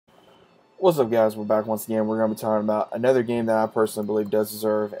What's up, guys? We're back once again. We're going to be talking about another game that I personally believe does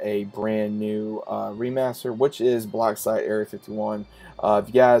deserve a brand new remaster, which is Blacksite Area 51. If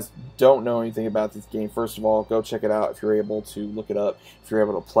you guys don't know anything about this game, first of all, go check it out if you're able to look it up, if you're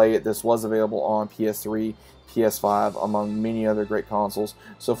able to play it. This was available on PS3, PS5, among many other great consoles.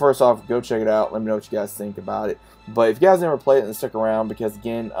 So first off, go check it out. Let me know what you guys think about it. But if you guys never played it, then stick around, because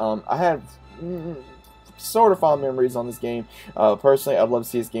again, I had sort of fond memories on this game. Personally, I'd love to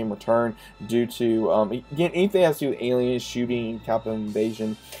see this game return due to, again, anything that has to do with aliens, shooting, capital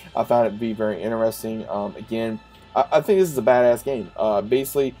invasion. I found it to be very interesting. Again, I think this is a badass game.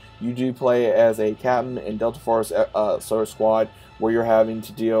 Basically, you do play as a captain in Delta Force Solar Squad, where you're having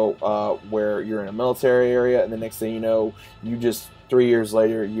to deal, where you're in a military area, and the next thing you know, you just 3 years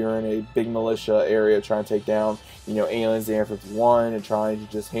later, you're in a big militia area trying to take down, aliens in Area 51 and trying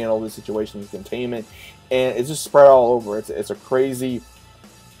to just handle the situation with containment. And it's just spread all over. It's a crazy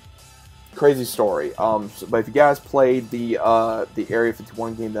story. But if you guys played the Area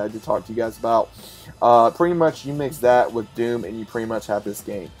 51 game that I did talk to you guys about, pretty much you mix that with Doom and you pretty much have this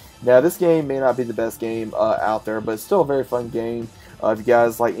game. Now, this game may not be the best game out there, but it's still a very fun game. If you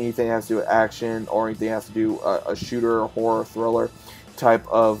guys like anything that has to do with action or anything that has to do a shooter, horror, thriller type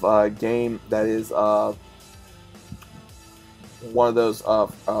of game that is one of those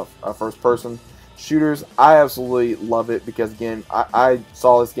first-person shooters, I absolutely love it, because again, I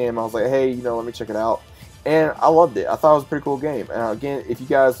saw this game, I was like, hey, let me check it out, and I loved it. I thought it was a pretty cool game. And again, if you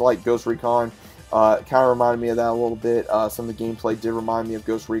guys like Ghost Recon, kind of reminded me of that a little bit. Some of the gameplay did remind me of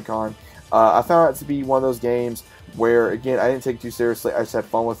Ghost Recon. I found it to be one of those games where, again, I didn't take it too seriously. I just had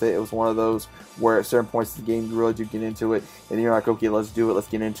fun with it. It was one of those where at certain points of the game you really do get into it, and you're like, okay, let's do it, let's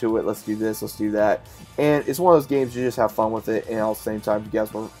get into it, let's do this, let's do that. And it's one of those games you just have fun with it. And at the same time, if you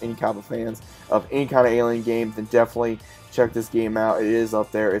guys were any kind of fans of any kind of alien game, then definitely check this game out. It is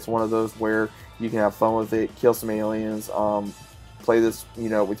up there. It's one of those where you can have fun with it, kill some aliens, play this,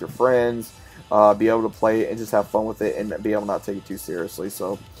 with your friends, be able to play it and just have fun with it, and be able to not take it too seriously.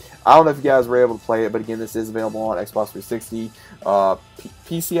 So I don't know if you guys were able to play it, but again, this is available on Xbox 360,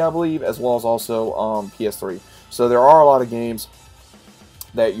 PC, I believe, as well as also PS3. So there are a lot of games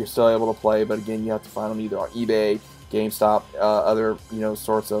that you're still able to play, but again, you have to find them either on eBay, GameStop, other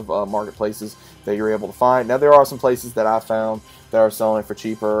sorts of marketplaces that you're able to find. Now, there are some places that I found that are selling for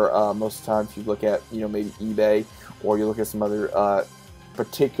cheaper. Most of the time, if you look at maybe eBay, or you look at some other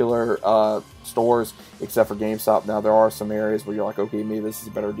particular stores, except for GameStop. Now, there are some areas where you're like, okay, maybe this is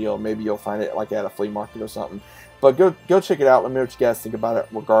a better deal. Maybe you'll find it like at a flea market or something. But go check it out. Let me know what you guys think about it.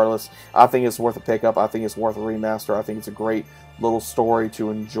 Regardless, I think it's worth a pickup. I think it's worth a remaster. I think it's a great little story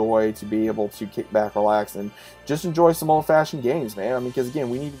to enjoy, to be able to kick back, relax, and just enjoy some old-fashioned games, man. I mean, because again,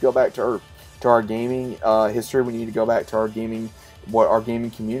 we need to go back to our gaming history. We need to go back to our gaming, what our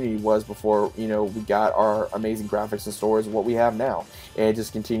gaming community was before, we got our amazing graphics and stories, and what we have now. And it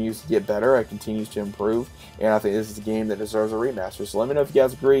just continues to get better. It continues to improve. And I think this is a game that deserves a remaster. So let me know if you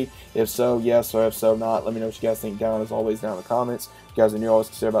guys agree. If so, yes, or if so, not. Let me know what you guys think down, as always, down in the comments. If you guys are new, always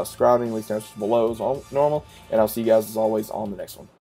consider about subscribing. Leave answers below as normal. And I'll see you guys, as always, on the next one.